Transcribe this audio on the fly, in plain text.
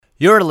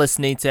You're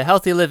listening to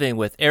Healthy Living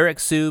with Eric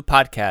Sue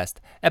podcast,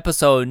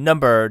 episode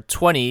number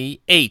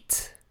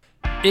 28.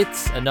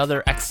 It's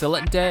another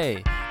excellent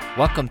day.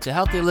 Welcome to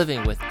Healthy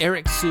Living with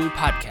Eric Sue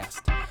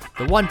podcast,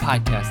 the one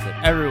podcast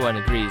that everyone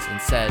agrees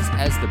and says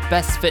has the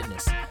best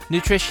fitness,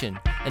 nutrition,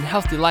 and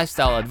healthy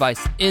lifestyle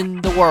advice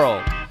in the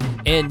world.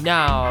 And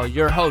now,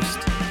 your host,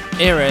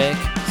 Eric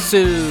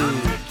Sue.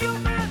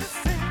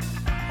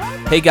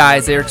 Hey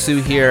guys, Eric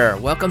Sue here.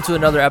 Welcome to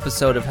another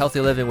episode of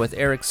Healthy Living with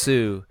Eric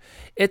Sue.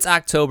 It's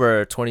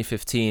October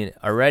 2015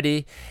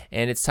 already,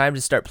 and it's time to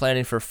start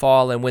planning for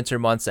fall and winter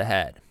months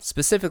ahead,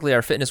 specifically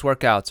our fitness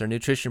workouts, our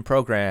nutrition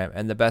program,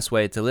 and the best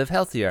way to live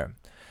healthier.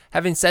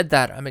 Having said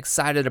that, I'm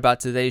excited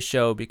about today's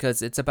show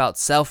because it's about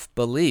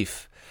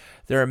self-belief.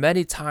 There are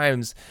many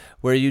times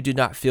where you do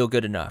not feel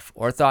good enough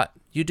or thought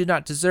you do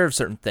not deserve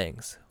certain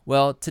things.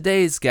 Well,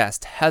 today's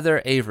guest,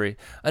 Heather Avery,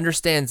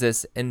 understands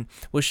this and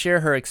will share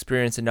her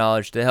experience and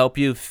knowledge to help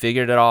you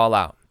figure it all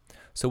out.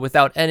 So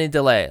without any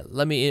delay,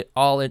 let me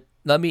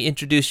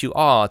introduce you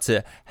all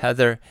to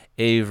Heather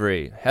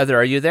Avery. Heather,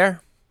 are you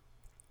there?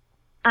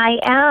 I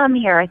am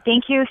here.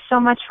 Thank you so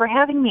much for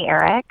having me,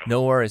 Eric.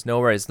 No worries.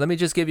 Let me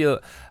just give you,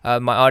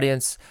 my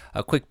audience,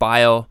 a quick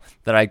bio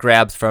that I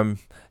grabbed from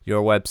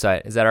your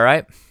website. Is that all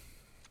right?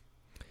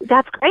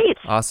 That's great.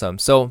 Awesome.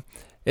 So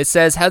it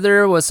says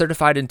Heather was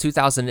certified in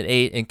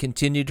 2008 and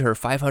continued her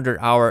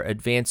 500-hour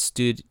advanced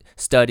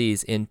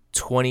studies in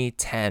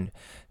 2010.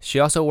 She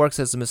also works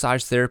as a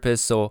massage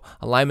therapist, so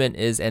alignment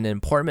is an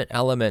important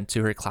element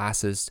to her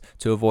classes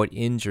to avoid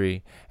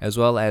injury, as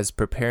well as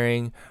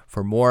preparing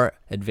for more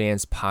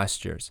advanced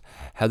postures.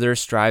 Heather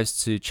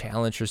strives to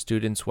challenge her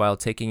students while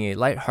taking a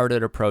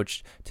lighthearted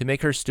approach to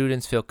make her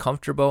students feel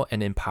comfortable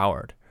and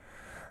empowered.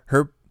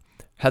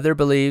 Heather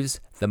believes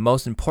the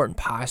most important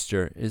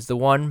posture is the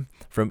one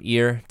from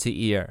ear to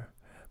ear.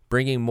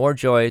 Bringing more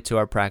joy to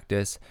our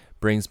practice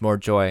brings more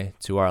joy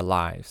to our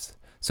lives.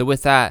 So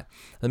with that,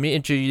 let me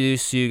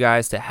introduce you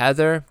guys to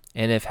Heather.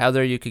 And if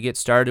Heather, you could get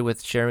started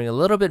with sharing a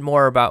little bit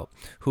more about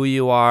who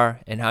you are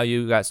and how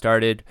you got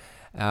started,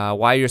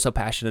 why you're so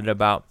passionate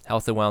about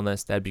health and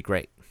wellness, that'd be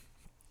great.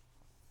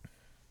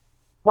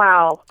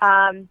 Wow.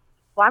 Well,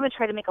 I'm going to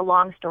try to make a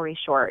long story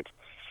short.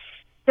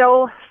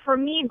 So for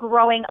me,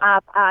 growing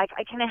up, I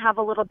kind of have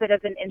a little bit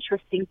of an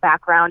interesting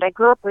background. I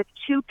grew up with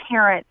two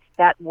parents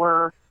that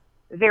were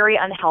very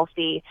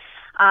unhealthy.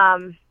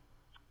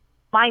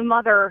 My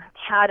mother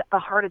had a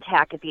heart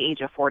attack at the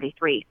age of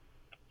 43.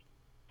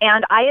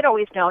 And I had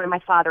always known, and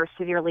my father is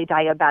severely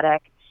diabetic,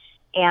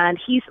 and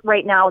he's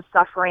right now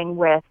suffering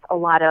with a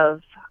lot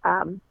of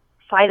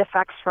side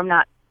effects from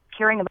not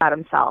caring about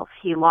himself.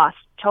 He lost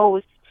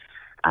toes.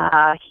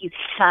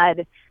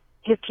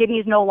 His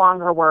kidneys no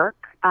longer work,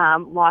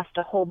 lost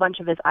a whole bunch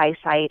of his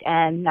eyesight,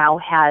 and now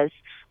has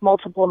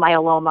multiple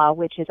myeloma,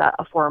 which is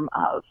a form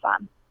of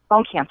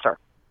bone cancer.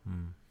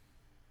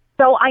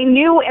 So I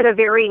knew at a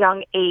very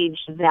young age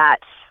that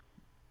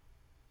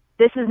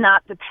this is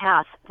not the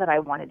path that I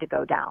wanted to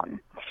go down.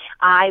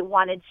 I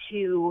wanted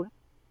to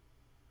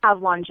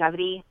have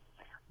longevity,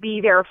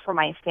 be there for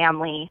my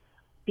family,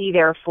 be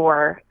there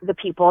for the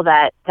people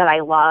that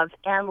I love,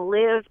 and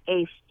live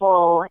a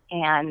full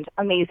and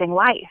amazing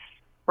life,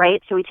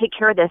 right? So we take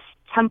care of this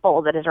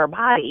temple that is our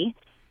body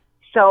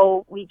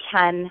so we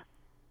can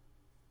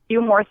do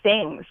more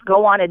things,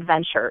 go on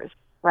adventures,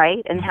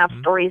 right? And have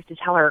stories to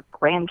tell our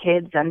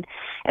grandkids and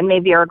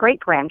maybe our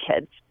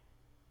great-grandkids.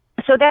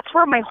 So that's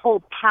where my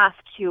whole path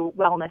to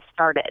wellness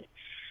started.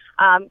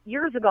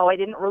 Years ago, I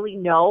didn't really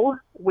know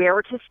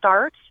where to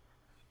start.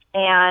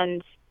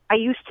 And I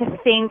used to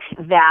think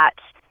that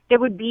there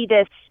would be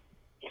this,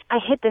 if I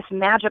hit this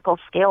magical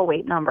scale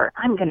weight number,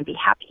 I'm going to be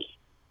happy.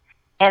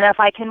 And if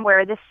I can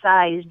wear this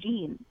size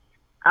jeans,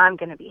 I'm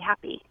going to be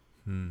happy.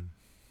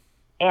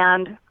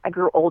 And I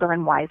grew older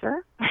and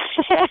wiser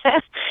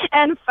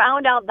and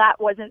found out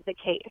that wasn't the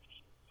case.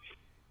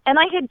 And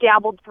I had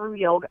dabbled through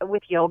yoga,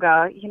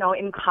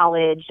 in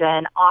college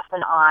and off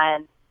and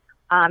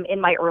on in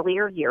my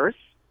earlier years.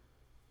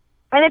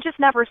 And it just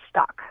never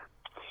stuck.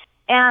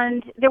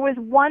 And there was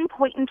one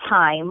point in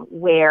time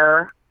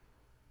where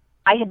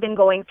I had been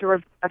going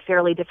through a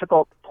fairly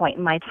difficult point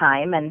in my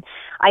time, and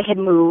I had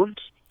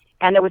moved,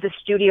 and there was a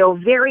studio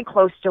very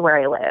close to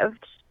where I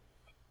lived.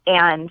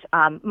 And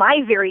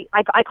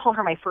I call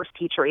her my first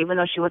teacher, even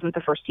though she wasn't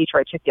the first teacher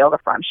I took yoga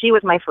from. She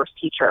was my first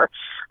teacher.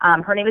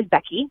 Her name is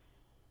Becky.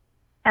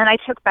 And I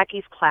took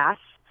Becky's class,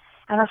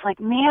 and I was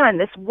like, man,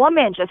 this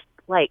woman just,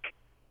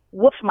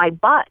 whoops my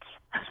butt.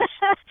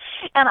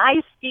 And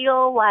I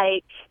feel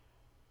like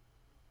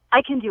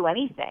I can do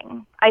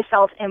anything. I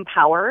felt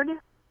empowered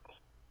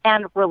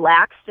and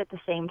relaxed at the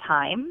same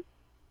time.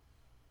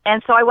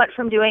 And so I went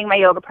from doing my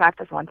yoga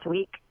practice once a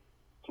week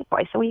to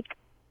twice a week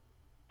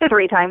to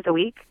 3 times a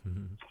week,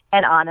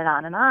 and on and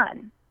on and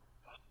on.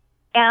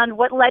 And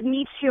what led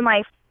me to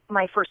my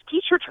first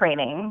teacher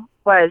training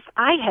was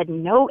I had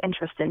no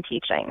interest in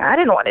teaching. I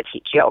didn't want to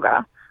teach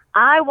yoga.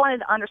 I wanted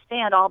to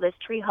understand all this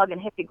tree hug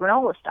and hippie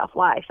granola stuff,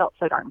 why I felt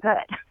so darn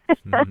good.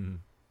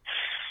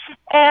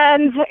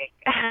 And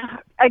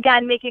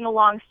again, making a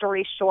long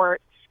story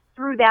short,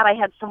 through that, I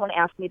had someone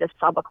ask me to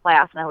sub a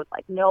class, and I was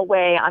like, no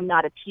way, I'm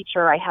not a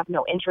teacher. I have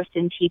no interest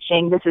in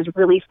teaching. This is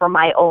really for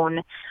my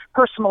own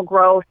personal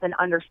growth and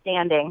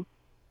understanding.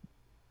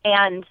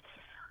 And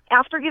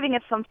after giving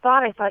it some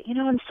thought, I thought,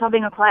 I'm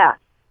subbing a class.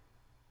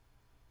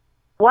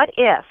 What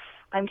if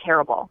I'm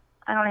terrible?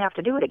 I don't have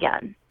to do it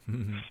again.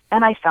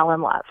 And I fell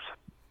in love.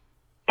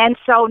 And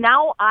so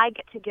now I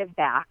get to give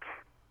back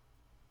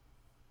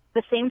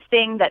the same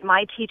thing that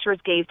my teachers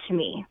gave to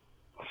me.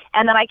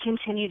 And then I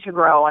continue to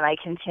grow and I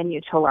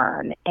continue to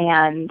learn.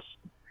 And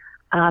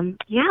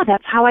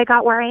that's how I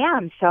got where I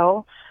am.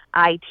 So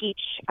I teach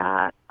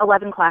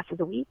 11 classes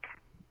a week.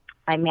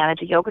 I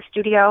manage a yoga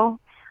studio.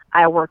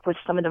 I work with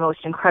some of the most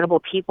incredible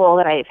people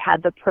that I've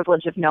had the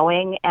privilege of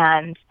knowing.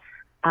 And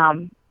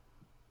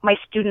my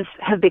students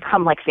have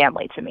become like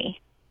family to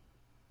me.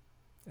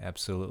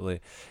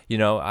 Absolutely.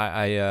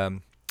 I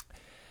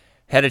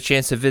had a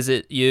chance to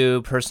visit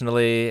you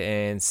personally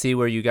and see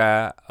where you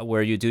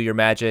do your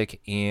magic,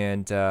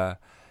 and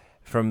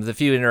from the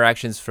few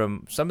interactions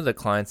from some of the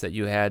clients that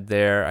you had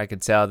there, I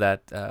could tell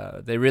that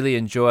they really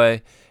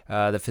enjoy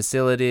the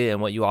facility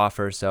and what you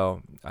offer.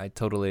 So I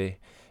totally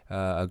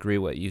agree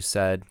what you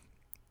said.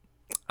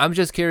 I'm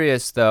just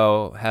curious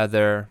though,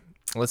 Heather,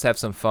 let's have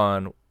some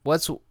fun.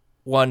 What's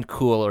one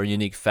cool or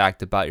unique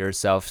fact about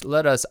yourself?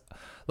 Let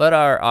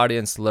our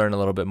audience learn a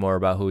little bit more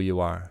about who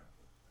you are.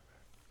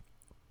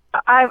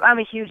 I'm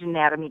a huge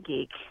anatomy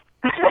geek.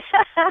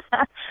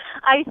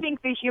 I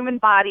think the human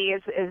body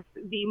is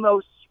the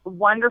most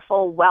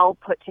wonderful, well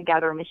put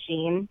together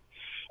machine.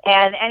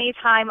 And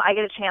anytime I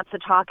get a chance to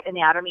talk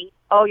anatomy,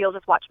 you'll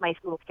just watch my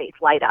little face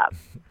light up.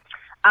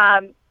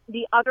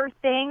 The other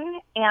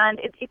thing, and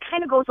it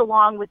kind of goes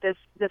along with this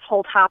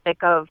whole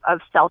topic of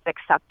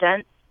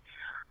self-acceptance.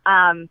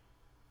 I'm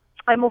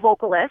a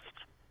vocalist.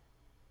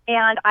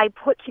 And I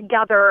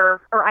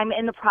I'm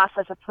in the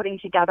process of putting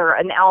together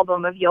an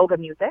album of yoga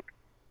music.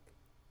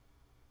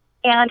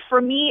 And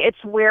for me,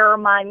 it's where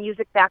my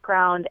music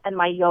background and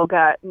my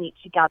yoga meet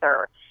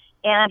together.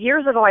 And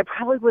years ago, I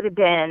probably would have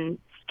been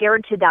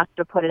scared to death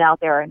to put it out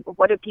there. And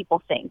what do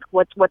people think?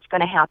 What's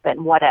going to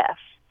happen? What if?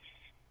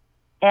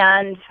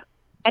 And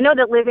I know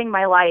that living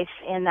my life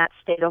in that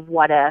state of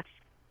what if,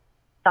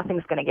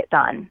 nothing's going to get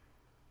done.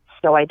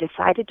 So I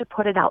decided to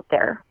put it out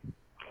there.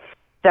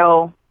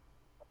 So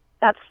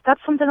that's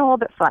something a little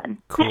bit fun.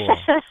 Cool.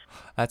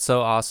 That's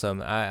so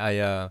awesome.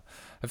 I've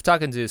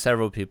talked to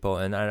several people,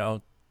 and I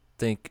don't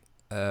think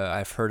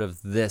I've heard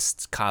of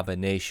this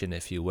combination,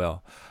 if you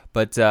will.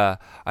 But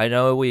I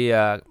know we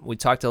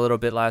talked a little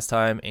bit last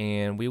time,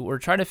 and we were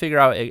trying to figure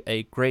out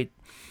a great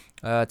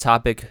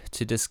topic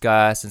to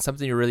discuss, and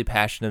something you're really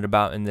passionate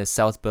about in this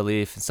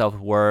self-belief and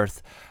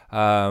self-worth.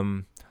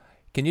 Can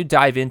you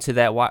dive into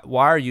that?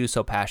 Why are you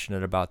so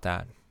passionate about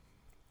that?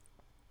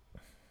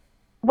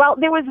 Well,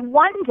 there was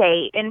one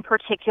day in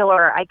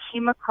particular I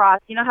came across,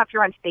 how if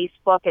you're on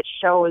Facebook, it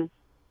shows,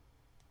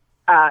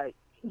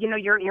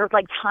 your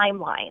like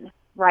timeline,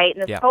 right?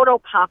 And this photo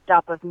popped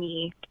up of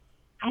me,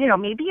 I don't know,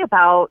 maybe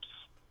about,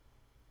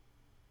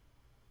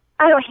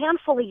 a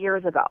handful of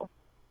years ago.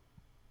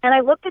 And I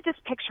looked at this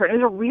picture, and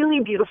it was a really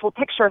beautiful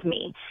picture of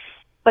me.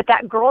 But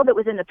that girl that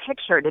was in the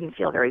picture didn't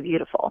feel very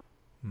beautiful.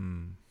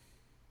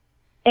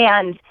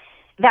 And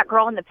that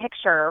girl in the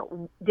picture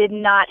did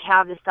not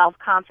have the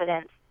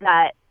self-confidence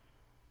that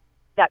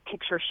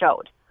picture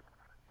showed,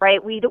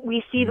 right? We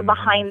see the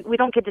behind, we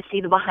don't get to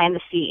see the behind the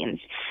scenes.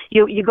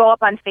 You go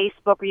up on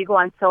Facebook or you go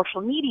on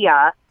social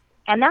media,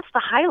 and that's the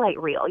highlight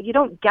reel. You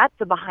don't get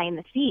the behind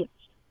the scenes.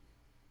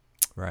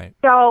 Right.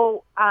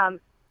 So, I'm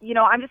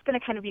just going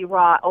to kind of be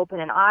raw, open,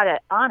 and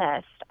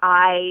honest.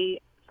 I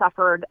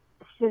suffered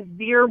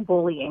severe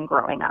bullying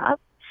growing up,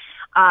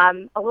 a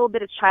little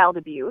bit of child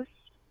abuse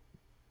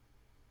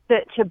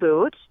to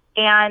boot.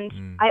 And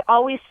I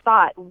always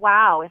thought,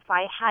 wow, if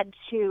I had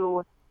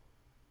to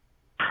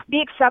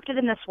be accepted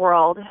in this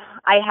world,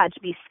 I had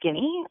to be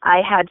skinny,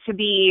 I had to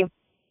be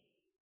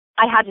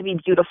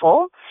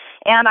beautiful,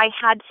 and I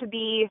had to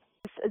be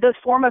the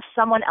form of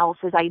someone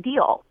else's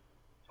ideal.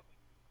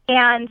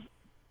 And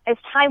as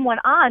time went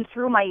on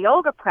through my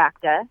yoga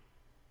practice,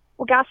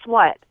 well, guess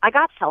what? I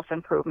got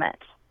self-improvement.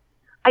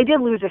 I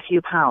did lose a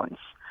few pounds.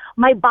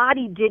 My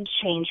body did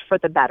change for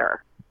the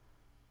better.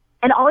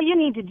 And all you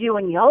need to do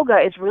in yoga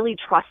is really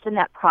trust in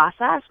that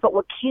process. But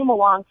what came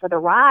along for the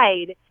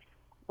ride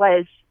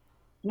was,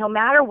 no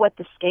matter what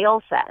the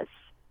scale says,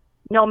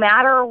 no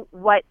matter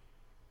what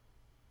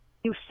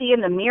you see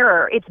in the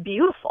mirror, it's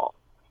beautiful.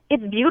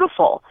 It's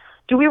beautiful.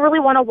 Do we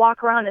really want to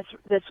walk around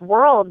this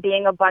world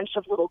being a bunch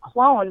of little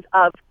clones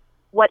of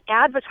what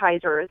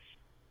advertisers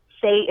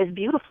say is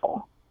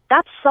beautiful?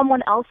 That's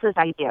someone else's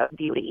idea of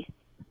beauty.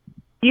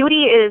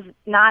 Beauty is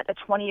not a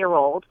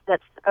 20-year-old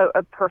that's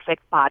a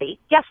perfect body.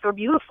 Yes, they're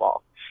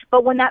beautiful.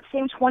 But when that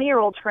same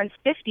 20-year-old turns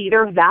 50,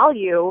 their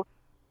value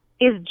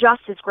is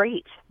just as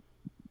great.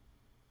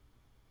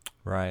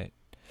 Right.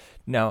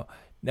 Now,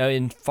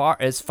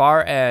 as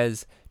far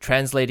as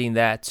translating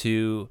that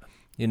to,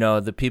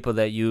 the people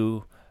that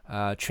you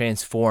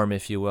transform,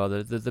 if you will,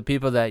 the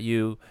people that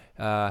you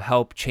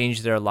help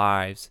change their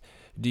lives.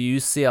 Do you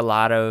see a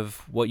lot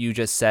of what you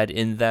just said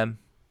in them?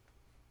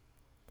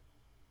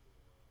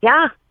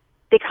 Yeah,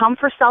 they come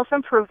for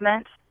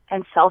self-improvement,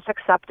 and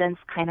self-acceptance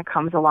kind of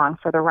comes along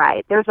for the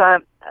ride. There's a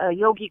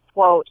yogi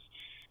quote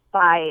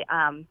by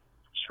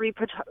Sri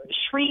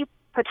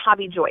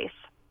Patabi Joyce,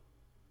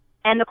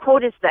 and the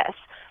quote is this: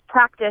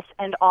 practice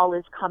and all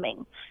is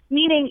coming.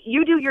 Meaning,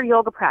 you do your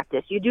yoga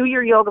practice,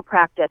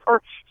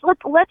 or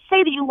let's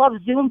say that you love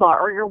Zumba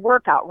or your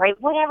workout, right?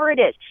 Whatever it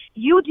is,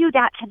 you do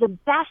that to the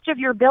best of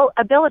your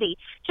ability.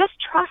 Just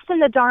trust in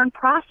the darn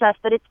process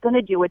that it's going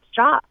to do its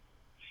job.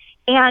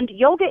 And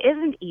yoga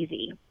isn't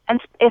easy.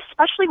 And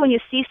especially when you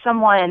see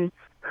someone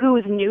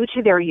who's new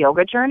to their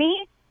yoga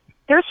journey,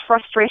 there's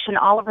frustration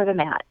all over the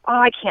mat. Oh,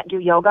 I can't do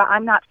yoga.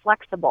 I'm not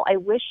flexible. I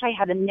wish I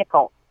had a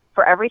nickel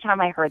for every time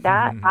I heard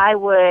that.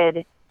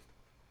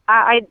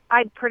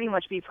 I'd pretty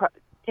much be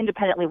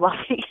independently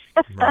wealthy.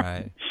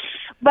 Right.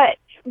 But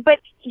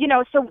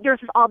so there's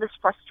all this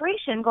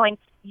frustration going,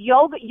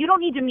 yoga, you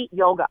don't need to meet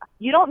yoga.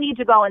 You don't need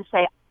to go and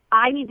say,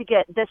 I need to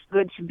get this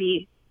good to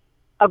be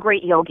a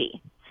great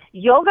yogi.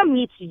 Yoga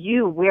meets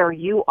you where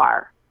you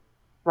are,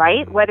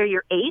 right? Mm-hmm. Whether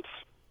you're 8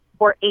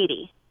 or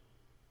 80,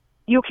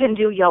 you can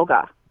do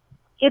yoga.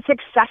 It's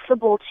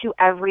accessible to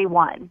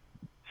everyone.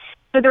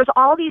 So there's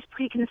all these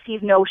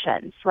preconceived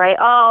notions, right?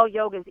 Oh,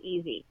 yoga's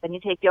easy. Then you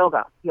take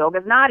yoga.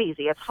 Yoga's not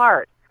easy. It's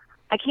hard.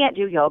 I can't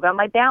do yoga.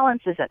 My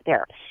balance isn't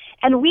there.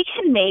 And we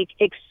can make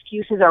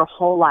excuses our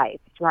whole life,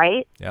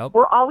 right? Yep.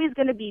 We're always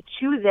going to be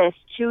to this,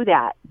 to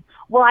that.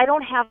 Well, I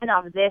don't have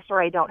enough this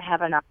or I don't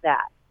have enough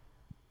that.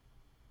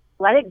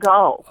 Let it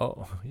go.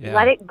 Oh, yeah.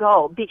 Let it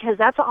go, because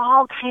that's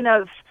all kind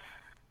of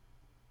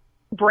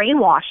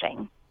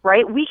brainwashing,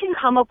 right? We can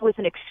come up with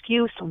an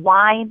excuse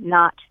why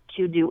not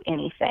to do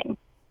anything.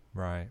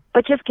 Right.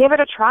 But just give it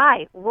a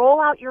try. Roll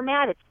out your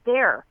mat. It's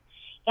there.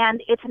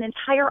 And it's an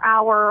entire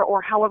hour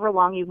or however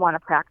long you want to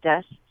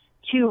practice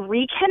to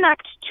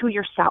reconnect to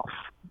yourself.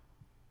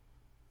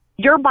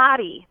 Your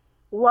body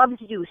loves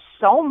you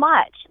so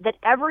much that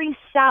every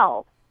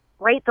cell,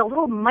 right, the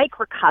little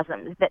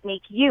microcosms that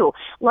make you,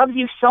 loves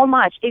you so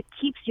much, it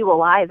keeps you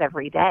alive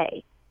every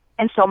day.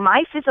 And so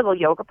my physical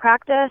yoga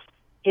practice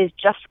is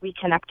just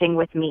reconnecting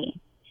with me.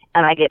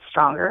 And I get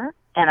stronger,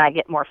 and I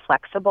get more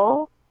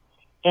flexible,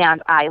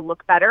 and I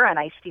look better, and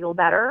I feel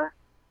better.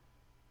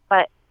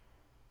 But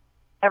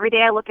every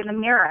day I look in the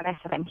mirror, and I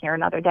said, I'm here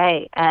another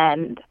day.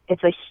 And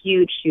it's a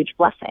huge, huge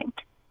blessing.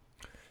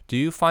 Do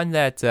you find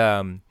that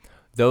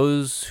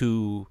those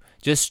who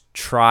just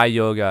try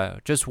yoga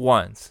just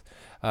once,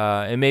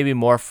 and maybe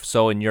more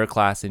so in your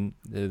class and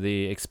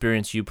the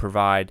experience you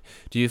provide,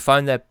 do you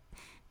find that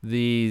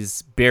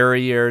these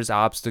barriers,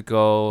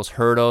 obstacles,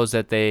 hurdles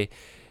that they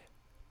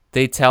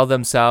tell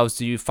themselves,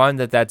 do you find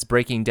that that's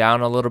breaking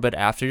down a little bit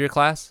after your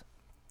class?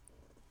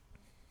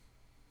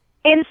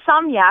 In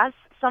some, yes.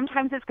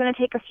 Sometimes it's going to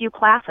take a few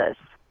classes.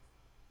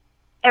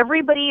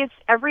 Everybody's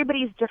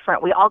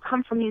different. We all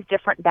come from these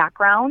different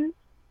backgrounds.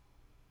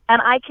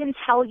 And I can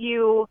tell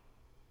you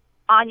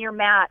on your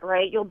mat,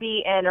 right, you'll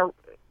be in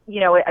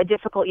a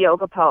difficult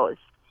yoga pose.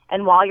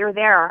 And while you're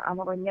there, I'm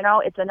going,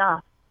 it's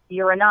enough.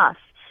 You're enough.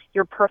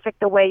 You're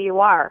perfect the way you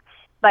are.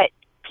 But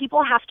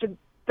people have to,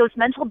 those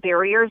mental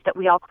barriers that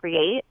we all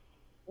create,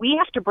 we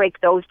have to break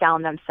those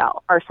down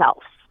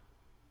ourselves,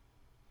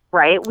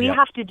 right? We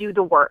have to do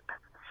the work.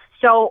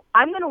 So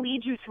I'm going to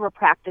lead you through a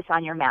practice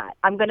on your mat.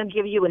 I'm going to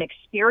give you an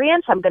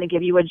experience. I'm going to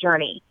give you a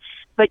journey.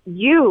 But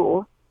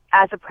you,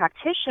 as a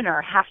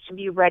practitioner, have to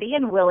be ready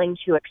and willing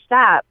to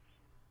accept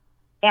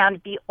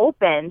and be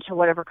open to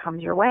whatever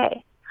comes your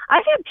way.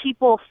 I've had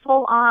people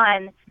full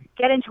on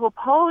get into a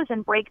pose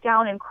and break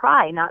down and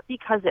cry, not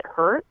because it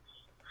hurts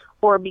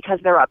or because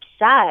they're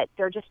upset.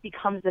 There just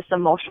becomes this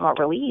emotional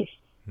release.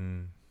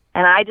 And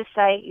I just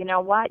say, you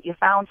know what? You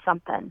found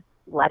something.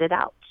 Let it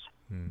out.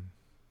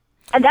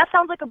 And that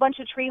sounds like a bunch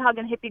of tree hug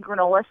and hippie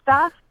granola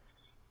stuff.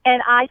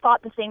 And I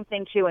thought the same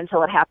thing too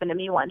until it happened to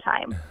me one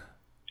time.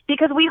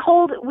 Because we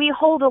hold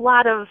a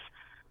lot of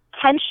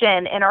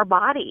tension in our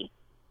body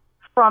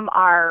from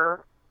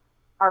our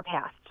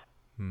past.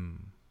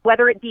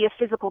 Whether it be a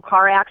physical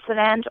car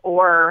accident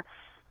or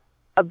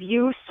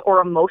abuse or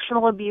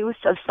emotional abuse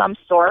of some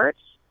sort,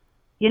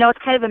 it's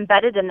kind of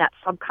embedded in that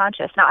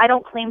subconscious. Now, I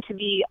don't claim to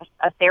be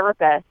a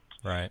therapist,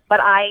 right? But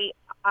I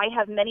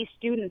have many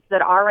students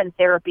that are in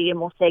therapy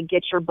and will say,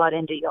 get your butt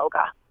into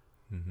yoga.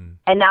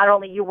 And not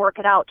only you work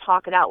it out,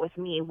 talk it out with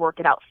me, work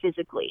it out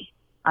physically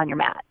on your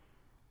mat.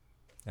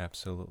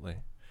 Absolutely.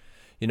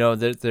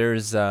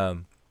 There's,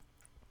 the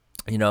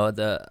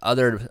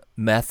other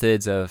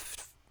methods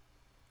of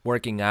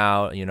working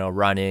out,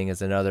 running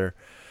is another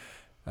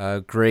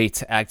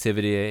great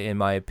activity in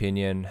my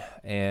opinion.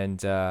 And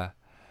there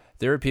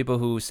are people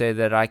who say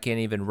that I can't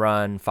even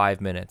run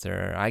 5 minutes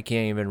or I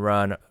can't even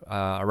run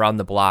around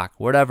the block,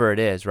 whatever it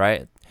is,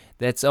 right?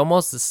 That's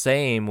almost the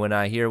same when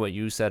I hear what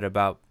you said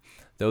about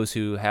those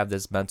who have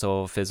this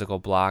mental, physical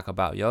block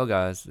about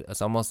yoga,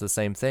 it's almost the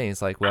same thing.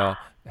 It's like, well,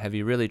 have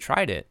you really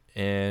tried it?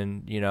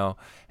 And,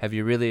 have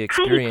you really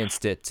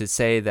experienced it to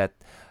say that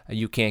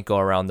you can't go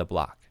around the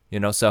block?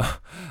 So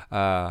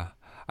I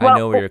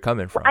know where you're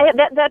coming from.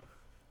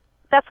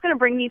 That's going to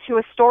bring me to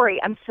a story.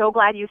 I'm so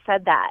glad you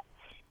said that.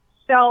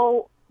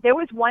 So there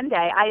was one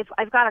day,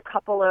 I've got a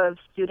couple of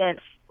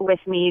students with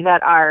me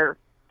that are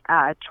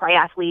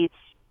triathletes,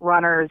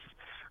 runners.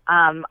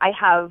 I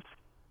have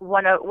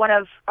one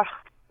of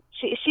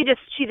she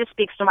just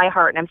speaks to my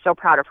heart, and I'm so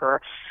proud of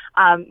her.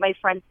 My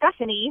friend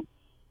Stephanie,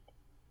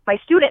 my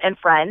student and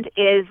friend,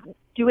 is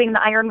doing the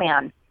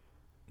Ironman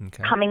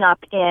coming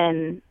up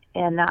in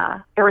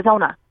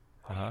Arizona,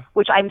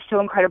 which I'm so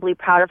incredibly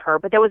proud of her.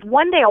 But there was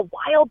one day a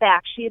while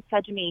back she had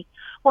said to me,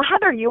 "Well,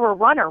 Heather, you're a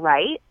runner,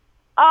 right?"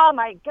 Oh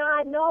my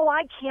God, no,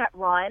 I can't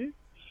run.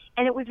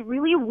 And it was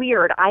really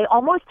weird. I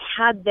almost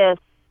had this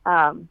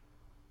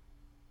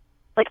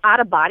out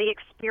of body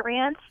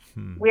experience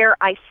where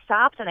I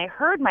stopped and I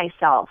heard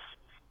myself.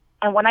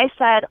 And when I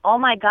said, "Oh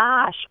my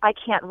gosh, I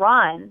can't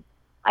run,"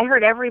 I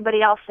heard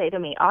everybody else say to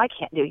me, "Oh, I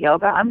can't do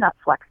yoga. I'm not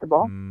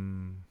flexible."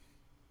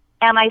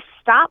 And I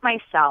stopped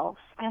myself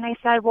and I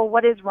said, "Well,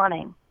 what is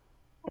running?"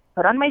 I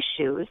put on my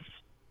shoes.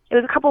 It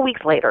was a couple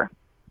weeks later.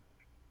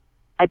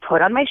 I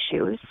put on my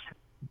shoes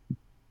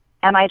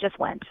and I just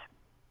went.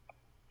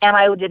 And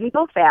I didn't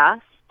go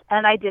fast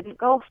and I didn't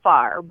go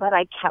far, but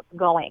I kept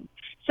going.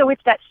 So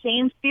it's that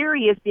same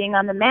theory as being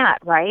on the mat,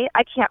 right?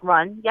 I can't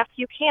run. Yes,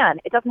 you can.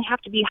 It doesn't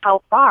have to be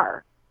how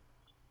far.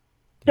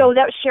 So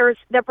that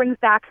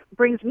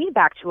brings me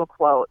back to a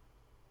quote.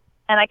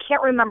 And I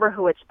can't remember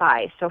who it's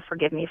by, so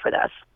forgive me for this.